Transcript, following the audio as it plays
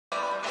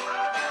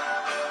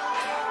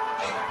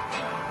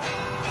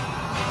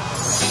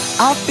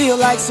I feel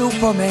like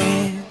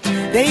Superman,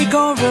 they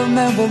gon'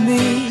 remember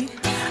me.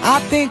 I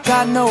think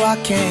I know I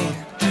can.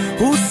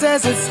 Who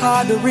says it's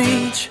hard to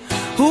reach?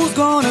 Who's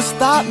gonna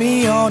stop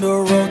me on the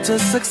road to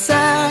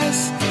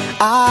success?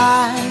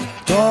 I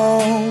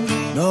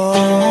don't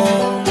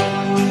know.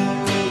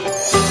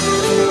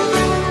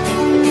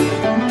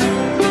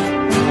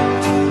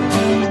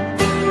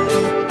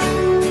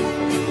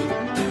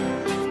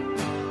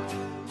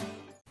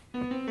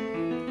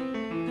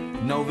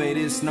 Novate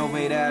this,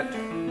 novate that.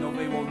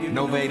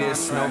 Novate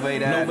this, novate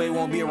that. Novate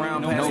won't be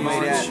around past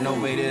Novate that, March.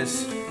 novate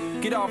this.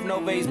 Get off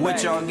Novate's What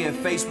back. y'all get?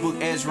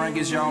 Facebook edge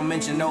rankings, y'all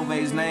mention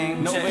Novate's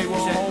name. Novate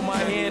won't hold my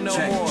hand no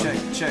more.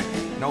 Check.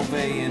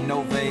 Novate and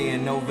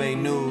Novate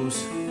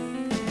News.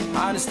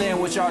 I understand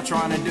what y'all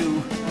trying to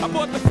do. I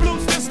bought the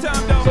flutes this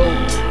time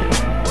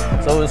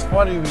though. So it's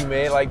funny to me,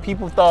 man. Like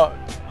people thought,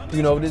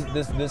 you know,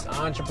 this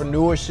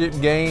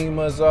entrepreneurship game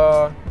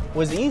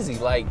was easy.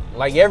 Like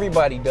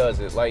everybody does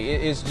it. Like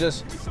it's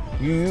just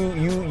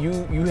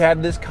you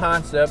had this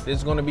concept.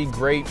 It's gonna be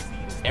great.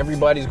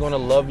 Everybody's gonna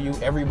love you.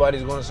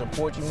 Everybody's gonna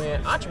support you,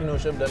 man.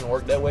 Entrepreneurship doesn't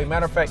work that way.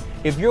 Matter of fact,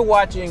 if you're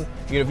watching,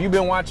 you know, if you've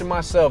been watching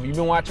myself, you've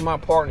been watching my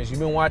partners, you've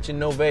been watching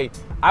Novate,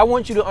 I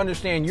want you to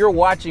understand you're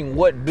watching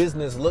what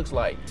business looks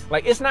like.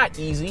 Like it's not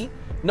easy.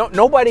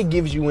 Nobody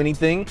gives you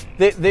anything.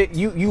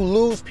 You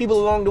lose people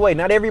along the way.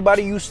 Not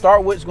everybody you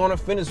start with is gonna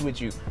finish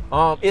with you.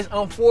 It's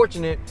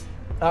unfortunate.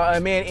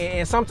 Man,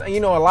 and sometimes, you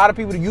know, a lot of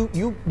people,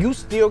 you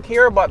still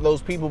care about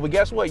those people, but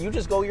guess what? You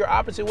just go your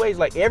opposite ways.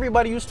 Like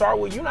everybody you start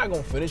with, you're not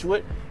going to finish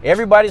with.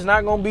 Everybody's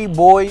not going to be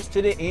boys to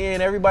the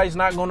end. Everybody's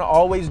not going to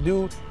always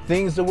do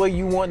things the way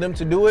you want them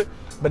to do it.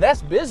 But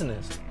that's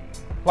business.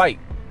 Like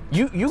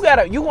you going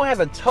to have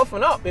to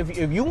toughen up.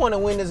 If you want to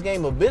win this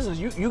game of business,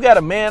 you got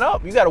to man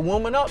up. You got to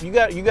woman up. You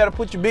got to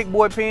put your big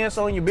boy pants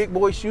on, your big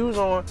boy shoes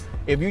on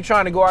if you're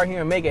trying to go out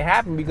here and make it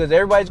happen, because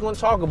everybody's going to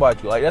talk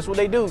about you. Like that's what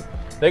they do.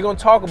 They're going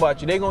to talk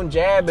about you. They're going to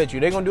jab at you.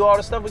 They're going to do all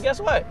this stuff. But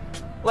guess what?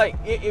 Like,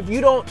 if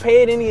you don't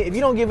pay it if you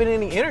don't give it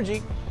any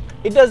energy,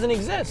 it doesn't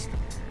exist.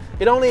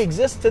 It only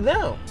exists to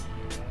them.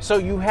 So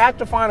you have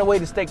to find a way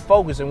to stay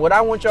focused. And what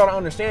I want y'all to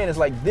understand is,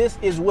 like, this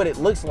is what it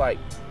looks like.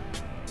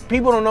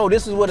 People don't know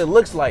this is what it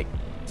looks like.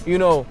 You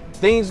know,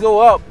 things go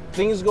up,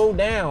 things go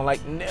down.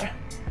 Like,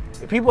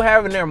 people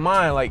have in their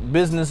mind, like,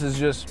 business is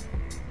just,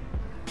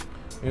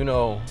 you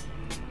know,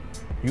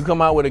 you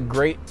come out with a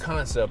great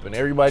concept and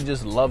everybody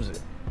just loves it.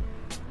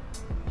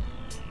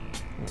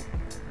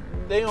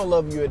 They don't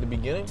love you at the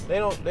beginning. They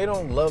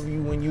don't love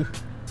you when you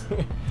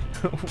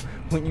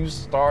when you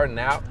starting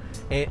out.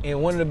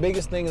 And one of the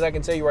biggest things I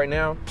can tell you right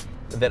now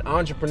that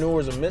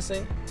entrepreneurs are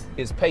missing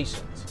is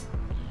patience.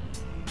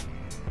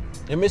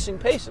 They're missing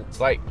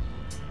patience. Like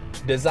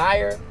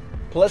desire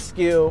plus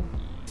skill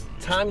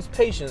times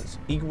patience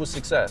equals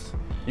success.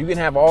 You can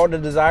have all the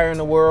desire in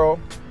the world,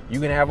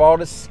 you can have all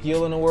the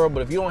skill in the world,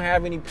 but if you don't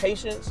have any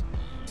patience,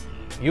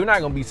 you're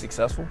not gonna be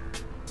successful.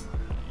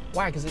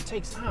 Why? Because it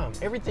takes time.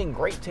 Everything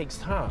great takes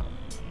time.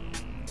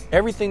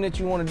 Everything that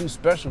you want to do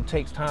special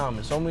takes time.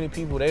 And so many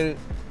people, they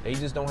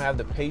just don't have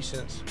the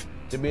patience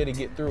to be able to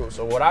get through it.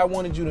 So what I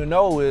wanted you to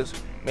know is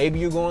maybe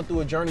you're going through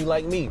a journey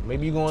like me.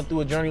 Maybe you're going through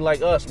a journey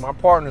like us, my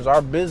partners,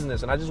 our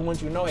business. And I just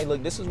want you to know, hey,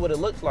 look, this is what it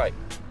looks like.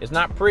 It's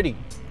not pretty.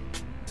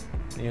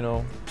 You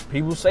know,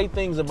 people say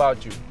things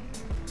about you.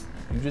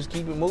 You just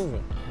keep it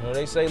moving. You know,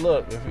 they say,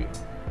 look, if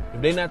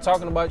they're not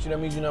talking about you, that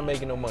means you're not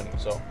making no money.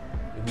 So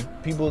if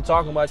people are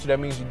talking about you, that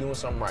means you're doing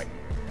something right.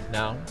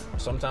 Now,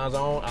 sometimes I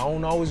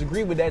don't always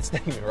agree with that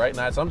statement, right?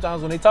 Now,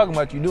 sometimes when they talking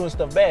about you, you're doing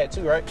stuff bad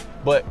too, right?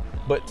 But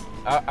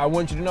I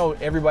want you to know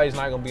everybody's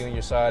not going to be on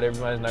your side.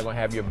 Everybody's not going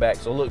to have your back.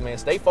 So look, man,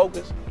 stay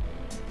focused.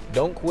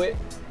 Don't quit.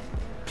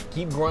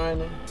 Keep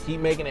grinding. Keep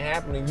making it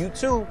happen. And you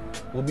too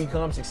will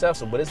become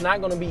successful. But it's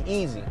not going to be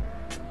easy.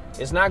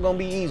 It's not going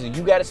to be easy.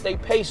 You got to stay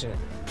patient.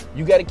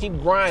 You got to keep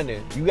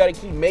grinding. You got to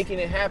keep making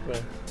it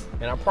happen.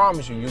 And I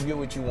promise you, you'll get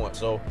what you want.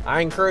 So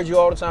I encourage you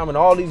all the time in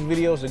all these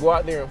videos to go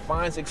out there and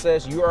find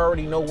success. You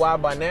already know why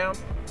by now.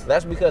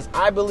 That's because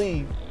I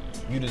believe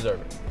you deserve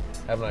it.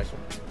 Have a nice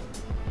one.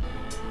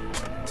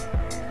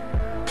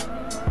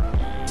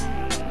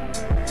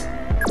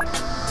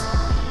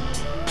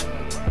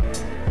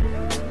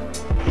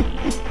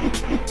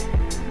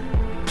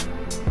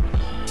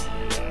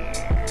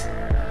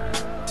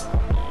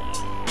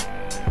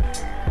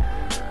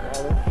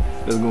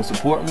 That's gonna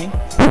support me.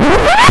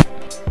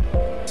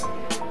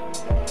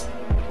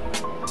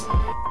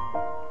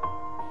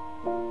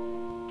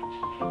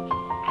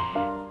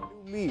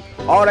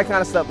 All that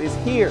kind of stuff is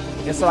here.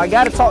 And so I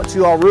got to talk to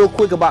you all real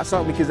quick about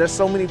something, because there's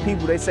so many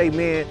people, they say,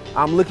 man,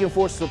 I'm looking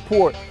for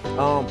support.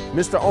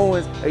 Mr.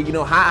 Owens, you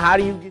know, how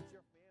do you get